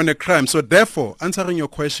 on a crime. So therefore, answering your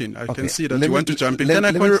question, I can see that you want to jump in. Can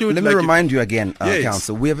I conclude? Let me remind you again,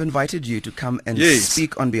 Council, we have invited you to come and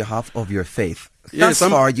speak on behalf of your faith. Thus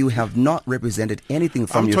far, you have not represented anything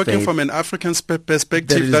from your faith. I'm talking from an African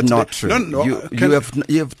perspective. That is not true. No, you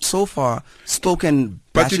have so far spoken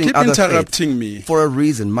but you keep interrupting me for a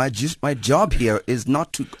reason. My job here is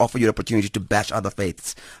not to offer you the opportunity to bash other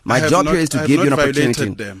faiths. My job here is to give you an opportunity.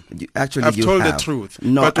 Them. I've told the truth.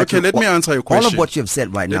 No, but okay, let me answer your question. All of what you have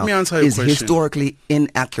said right now is historically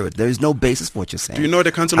inaccurate. There is no basis for what you're saying. Do you know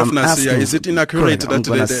the Council of Nicaea? Is it inaccurate? Let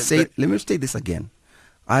me state this again.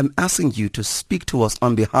 I'm asking you to speak to us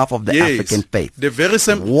on behalf of the African faith. The very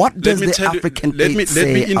same. What does the African faith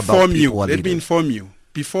say about people? Let me inform you.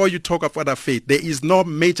 Before you talk of other faith, there is no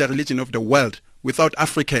major religion of the world without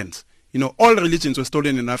Africans. You know, all religions were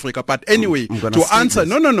stolen in Africa. But anyway, to answer,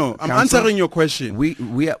 no. I'm answering your question. We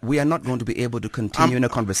are not going to be able to continue in a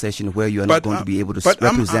conversation where you are not going to be able to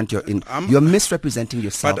represent you're misrepresenting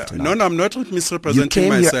yourself tonight. No, I'm not misrepresenting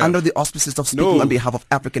myself. You came here under the auspices of speaking on behalf of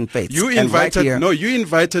African faiths. You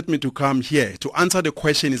invited me to come here to answer the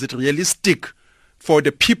question, is it realistic for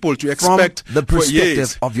the people to expect... From the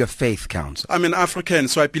perspective of your faith, Council. I'm an African,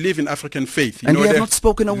 so I believe in African faith. You have not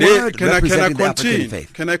spoken a word representing the African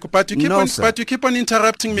faith. But you keep on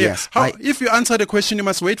interrupting me. Yes, if you answer the question, you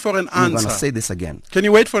must wait for an answer. I'm going to say this again. Can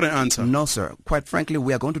you wait for an answer? No, sir. Quite frankly,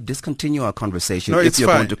 we are going to discontinue our conversation if you're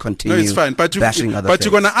going to continue bashing other faiths. But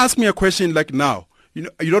you're going to ask me a question like now.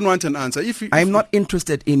 You don't want an answer. I'm not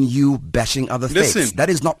interested in you bashing other faiths. That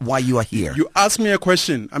is not why you are here. You asked me a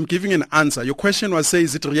question. I'm giving an answer. Your question was,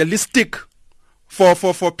 is it realistic for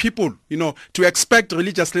people, to expect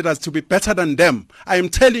religious leaders to be better than them? I am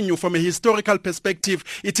telling you from a historical perspective,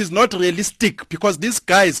 it is not realistic because these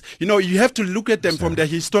guys, you have to look at them from their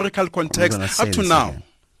historical context up to now. Again.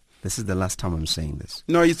 This is the last time I'm saying this.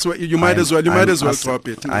 No, you might as well drop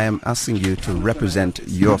it. I am asking you to represent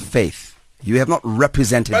your faith. You have not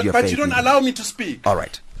represented your faith. But you don't allow me to speak. All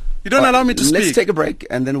right. You don't allow me to speak. Let's take a break,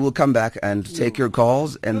 and then we'll come back and take your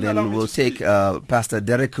calls, and then we'll take Pastor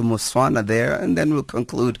Derick Mosoana there, and then we'll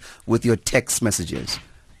conclude with your text messages.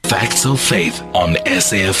 Facts of Faith on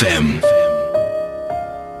SAFM.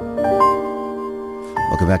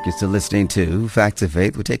 Welcome back. You're still listening to Facts of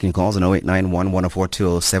Faith. We're taking calls on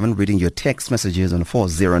 0891-104-207, reading your text messages on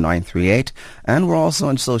 40938. And we're also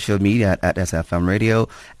on social media at SFM Radio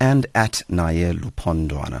and at Naye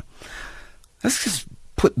Lupondwana. Let's just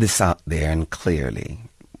put this out there and clearly.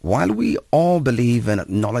 While we all believe and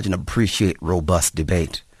acknowledge and appreciate robust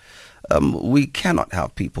debate, we cannot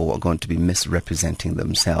have people who are going to be misrepresenting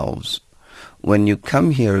themselves. When you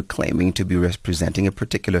come here claiming to be representing a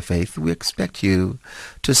particular faith, we expect you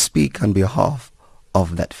to speak on behalf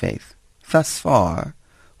of that faith. Thus far,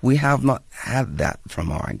 we have not had that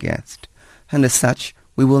from our guest. And as such,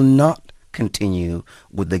 we will not continue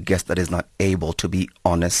with the guest that is not able to be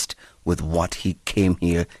honest with what he came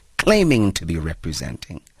here claiming to be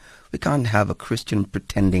representing. We can't have a Christian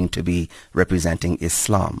pretending to be representing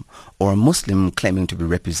Islam or a Muslim claiming to be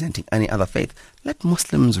representing any other faith. Let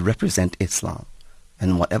Muslims represent Islam.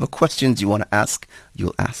 And whatever questions you want to ask,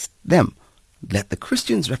 you'll ask them. Let the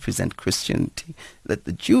Christians represent Christianity. Let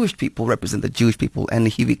the Jewish people represent the Jewish people. And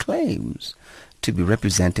if he claims to be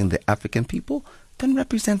representing the African people, then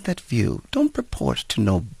represent that view. Don't purport to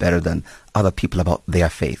know better than other people about their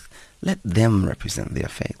faith. Let them represent their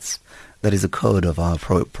faiths. That is a code of our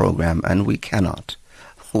program, and we cannot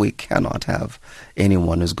have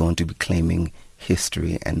anyone who's going to be claiming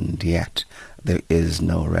history, and yet there is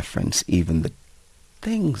no reference. Even the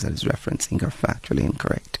things that is referencing are factually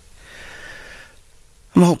incorrect.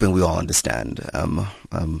 I'm hoping we all understand.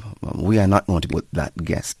 We are not going to be with that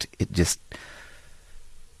guest. It just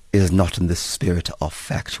is not in the spirit of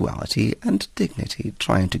factuality and dignity,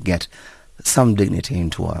 trying to get some dignity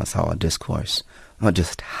into our discourse, not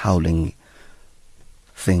just howling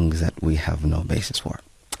things that we have no basis for.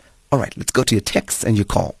 All right, let's go to your texts and your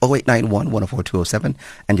call. 0891-104-207,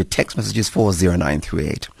 and your text message is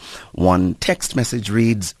 40938. One text message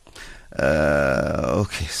reads,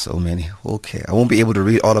 okay, so many. Okay, I won't be able to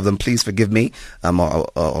read all of them. Please forgive me.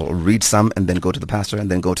 I'll read some and then go to the pastor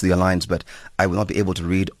and then go to the alliance, but I will not be able to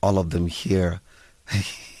read all of them here.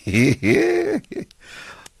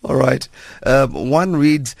 All right. One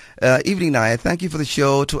reads, Evening Naya, thank you for the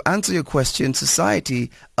show. To answer your question, society,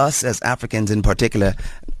 us as Africans in particular,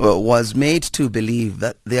 was made to believe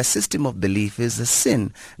that their system of belief is a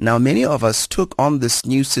sin. Now, many of us took on this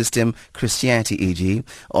new system, Christianity, e.g.,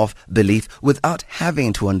 of belief without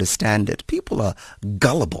having to understand it. People are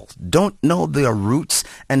gullible, don't know their roots,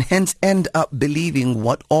 and hence end up believing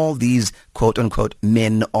what all these quote-unquote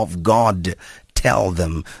men of God tell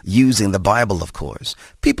them, using the Bible, of course.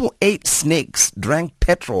 People ate snakes, drank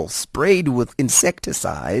petrol, sprayed with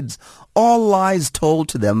insecticides, all lies told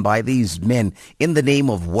to them by these men in the name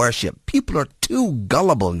of worship. People are too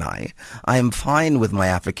gullible now. I am fine with my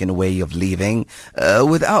African way of living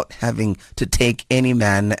without having to take any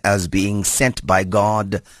man as being sent by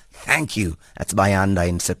God. Thank you. That's Bayanda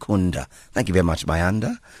in Secunda. Thank you very much,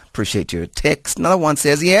 Bayanda. Appreciate your text. Another one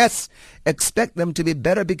says, yes, expect them to be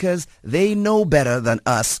better because they know better than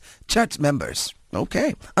us church members.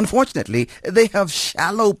 Okay. Unfortunately, they have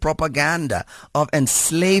shallow propaganda of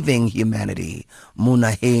enslaving humanity.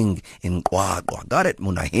 Munahing in Kwagwa. Got it,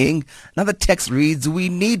 Munahing. Another text reads, we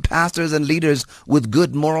need pastors and leaders with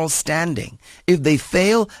good moral standing. If they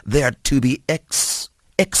fail, they are to be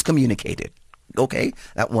excommunicated. Okay,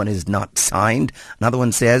 that one is not signed. Another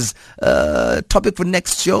one says, topic for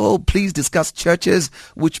next show, please discuss churches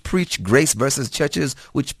which preach grace versus churches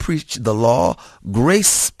which preach the law.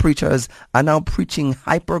 Grace preachers are now preaching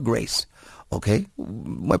hyper grace. Okay,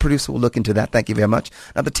 my producer will look into that. Thank you very much.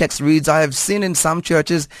 Now the text reads, I have seen in some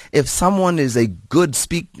churches, if someone is a good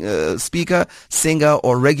speaker, singer,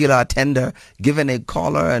 or regular attender, given a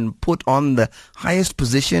collar and put on the highest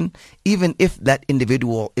position, even if that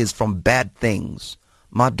individual is from bad things.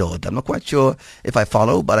 My God, I'm not quite sure if I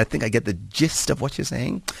follow, but I think I get the gist of what you're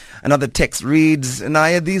saying. Another text reads,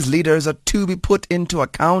 Naya, these leaders are to be put into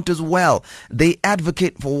account as well. They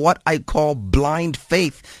advocate for what I call blind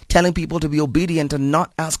faith, telling people to be obedient and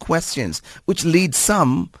not ask questions, which leads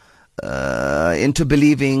some into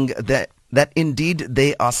believing that indeed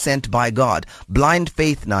they are sent by God. Blind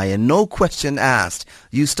faith, Naya, no question asked.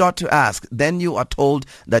 You start to ask, then you are told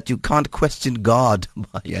that you can't question God.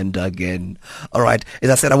 And again. All right. As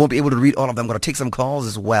I said, I won't be able to read all of them. I'm going to take some calls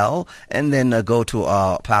as well and then go to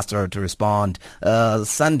our pastor to respond.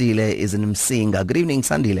 Sandile is in Msinga. Good evening,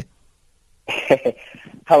 Sandile.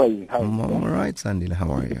 How are you? All right, Sandile. How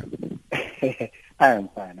are you? I am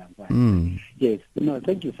fine. Yes. No,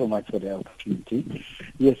 thank you so much for the opportunity.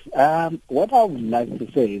 Yes. What I would like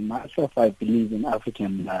to say, myself, I believe in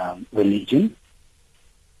African religion.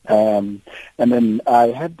 And then I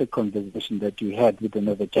had the conversation that you had with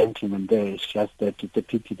another gentleman there. It's just that it's a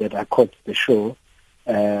pity that I caught the show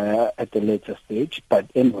at the later stage.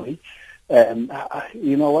 But anyway,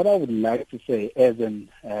 what I would like to say as an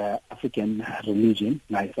African religion,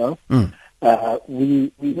 myself,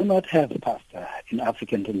 we do not have a pastor in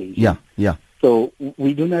African religion. Yeah. So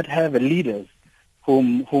we do not have leaders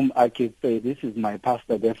whom I can say, this is my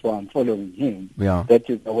pastor, therefore I'm following him. Yeah. That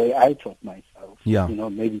is the way I taught myself. Yeah.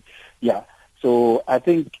 Maybe. Yeah. So I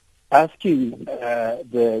think asking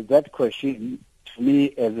that question to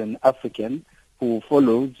me as an African who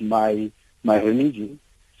follows my religion,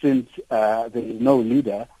 since there is no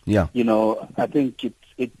leader, I think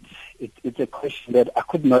it's a question that I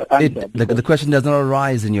could not answer. The question does not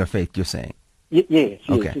arise in your faith, you're saying? Yes.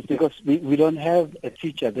 Okay. It's because we don't have a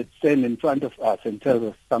teacher that stands in front of us and tells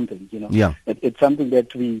us something, Yeah. It's something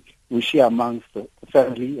that we share amongst the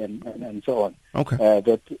family and so on. Okay.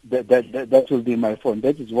 That will be my phone.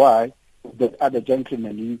 That is why the other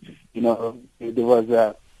gentleman, there was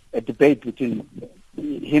a debate between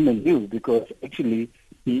him and you, because actually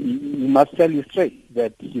he must tell you straight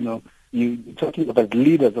that, you're talking about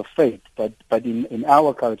leaders of faith, but in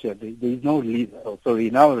our culture, there is no leader. Sorry,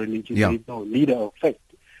 in our religion, there is no leader of faith.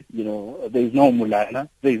 There is no mulana,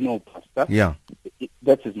 there is no pastor. Yeah.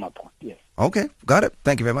 That is my point, yes. Okay, got it.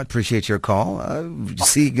 Thank you very much. Appreciate your call.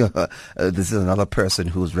 This is another person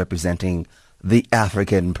who's representing the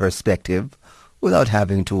African perspective without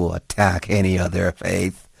having to attack any other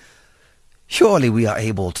faith. Surely we are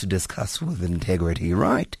able to discuss with integrity,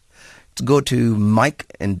 right? Let's go to Mike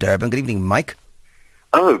in Durban. Good evening, Mike.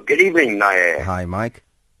 Oh, good evening, Nair. Hi, Mike.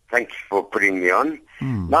 Thanks for putting me on.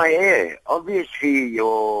 Nair, obviously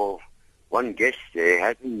your one guest there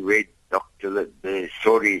hasn't read the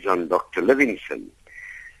stories on Dr. Livingston,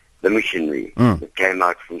 the missionary that came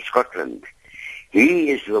out from Scotland. He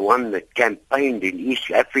is the one that campaigned in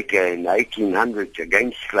East Africa in the 1800s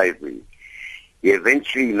against slavery. He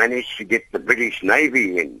eventually managed to get the British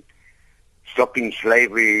Navy in, stopping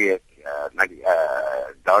slavery at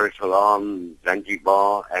Dar es Salaam,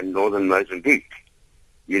 Zanzibar, and northern Mozambique.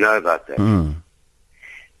 You know about that.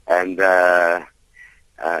 And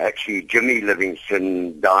actually, Jimmy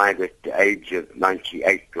Livingston died at the age of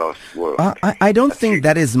 98 last world. I don't think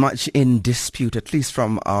that is much in dispute, at least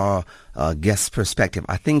from our guest's perspective.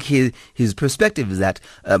 I think his perspective is that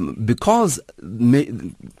because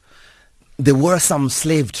there were some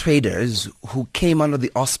slave traders who came under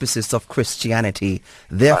the auspices of Christianity,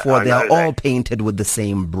 therefore they are all painted with the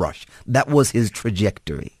same brush. That was his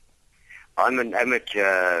trajectory. I'm an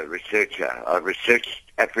amateur researcher. I researched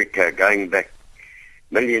Africa going back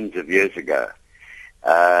millions of years ago,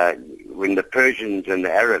 when the Persians and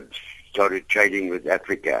the Arabs started trading with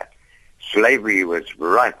Africa. Slavery was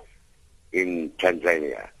rife in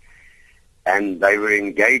Tanzania, and they were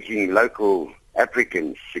engaging local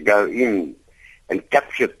Africans to go in and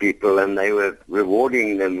capture people, and they were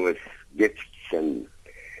rewarding them with gifts and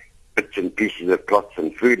bits and pieces of cloth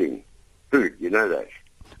and food, you know that.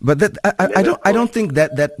 But that, I don't think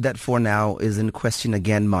that for now is in question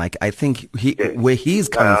again, Mike. I think where he's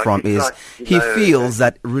coming from is he feels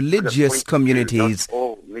that religious communities. Not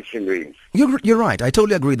all missionaries. You're right. I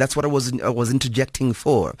totally agree. That's what I was interjecting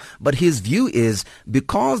for. But his view is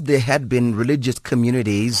because there had been religious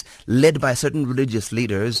communities led by certain religious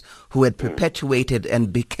leaders who had perpetuated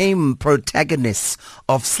and became protagonists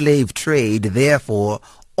of slave trade, therefore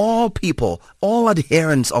all people, all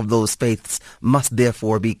adherents of those faiths must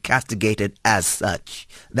therefore be castigated as such.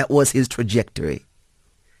 That was his trajectory.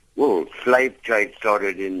 Well, slave trade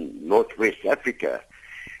started in northwest Africa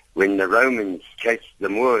when the Romans chased the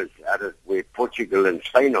Moors out of where Portugal and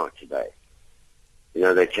Spain are today. You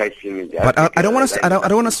know, they chased them into Africa. But I don't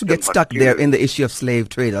want us to get stuck there in the issue of slave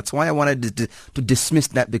trade. That's why I wanted to dismiss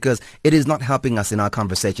that, because it is not helping us in our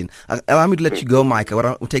conversation. Allow me to let you go, Mike.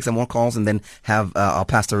 We'll take some more calls and then have our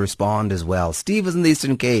pastor respond as well. Steve is in the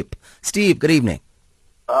Eastern Cape. Steve, good evening.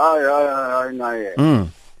 Hi, Naye.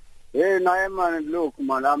 Hey, Naye, man, look,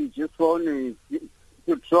 man, I'm just wanting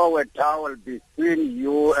to throw a towel between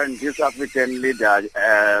you and this African leader.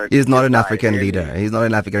 He's not an African leader. He's not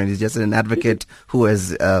an African. He's just an advocate who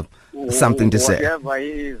has something to say. Whatever he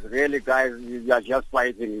is, really, guys, you are just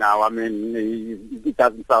fighting now. I mean, it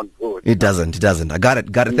doesn't sound good. It doesn't. I got it.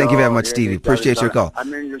 Thank you very much, Stevie. Appreciate your call. I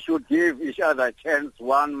mean, you should give each other a chance.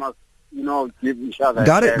 One must, give each other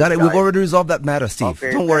Got a it. chance. We've already resolved that matter, Steve.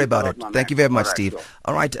 Okay, don't worry about it. man. Thank you very much, All right, Steve. sure.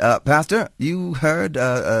 All right, Pastor, you heard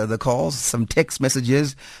the calls, some text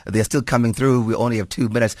messages. They're still coming through. We only have 2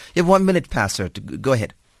 minutes. You have 1 minute, Pastor. Go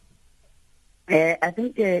ahead. I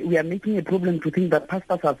think we are making a problem to think that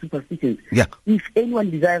pastors are superstitious. Yeah. If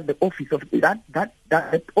anyone desires the office of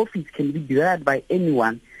that office can be desired by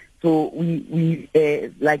anyone. So we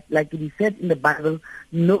like it is said in the Bible,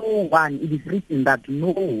 no one. It is written that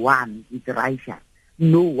no one is righteous.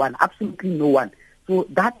 No one, absolutely no one. So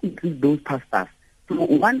that includes those pastors. So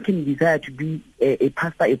one can desire to be a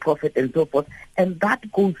pastor, a prophet, and so forth, and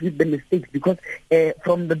that goes with the mistakes, because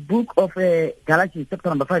from the book of Galatians, chapter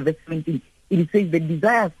number 5, verse 17, it says the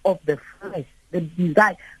desires of the flesh, the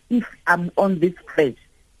desire. If I'm on this flesh,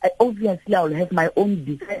 obviously I will have my own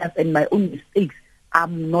desires and my own mistakes.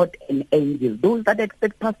 I'm not an angel. Those that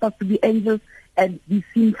expect pastors to be angels and be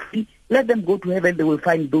sin-free, let them go to heaven. They will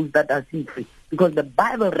find those that are sin-free. Because the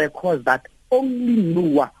Bible records that only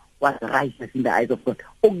Noah was righteous in the eyes of God.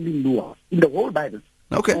 Only Noah. In the whole Bible.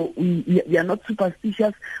 Okay. So we are not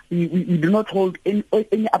superstitious. We do not hold any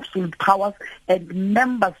absolute powers. And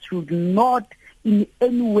members should not in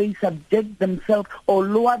any way subject themselves or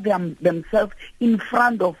lower themselves in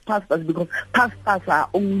front of pastors, because pastors are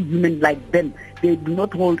only human like them. They do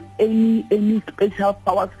not hold any special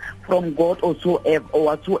powers from God or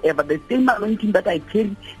whatsoever. The same anointing that I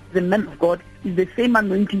carry as a man of God is the same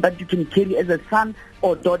anointing that you can carry as a son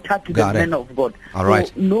or daughter to the man of God. All right.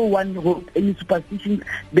 So no one holds any superstitions.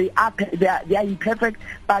 They are imperfect,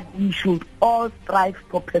 but we should all strive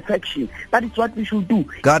for perfection. That is what we should do.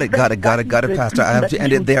 Got it, Pastor. I have to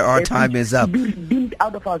end it there. Our time is up. To be redeemed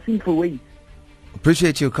out of our sinful ways.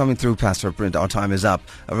 Appreciate you coming through, Pastor. Our time is up.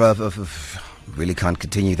 Really can't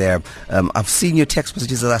continue there. I've seen your text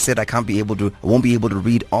messages. As I said, I won't be able to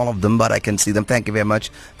read all of them, but I can see them. Thank you very much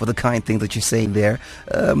for the kind things that you're saying there.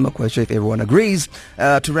 I'm not quite sure if everyone agrees.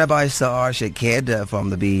 To Rabbi Sar Sheked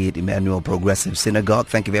from the Beit Emanuel Progressive Synagogue,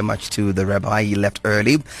 thank you very much to the Rabbi. He left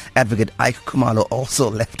early. Advocate Khumalo also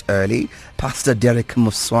left early. Pastor Derick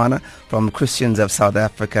Mosoana from Christians of South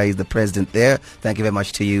Africa is the president there. Thank you very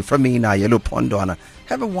much to you. From me, Mosoana.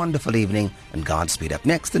 Have a wonderful evening and Godspeed. Up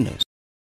next, the news.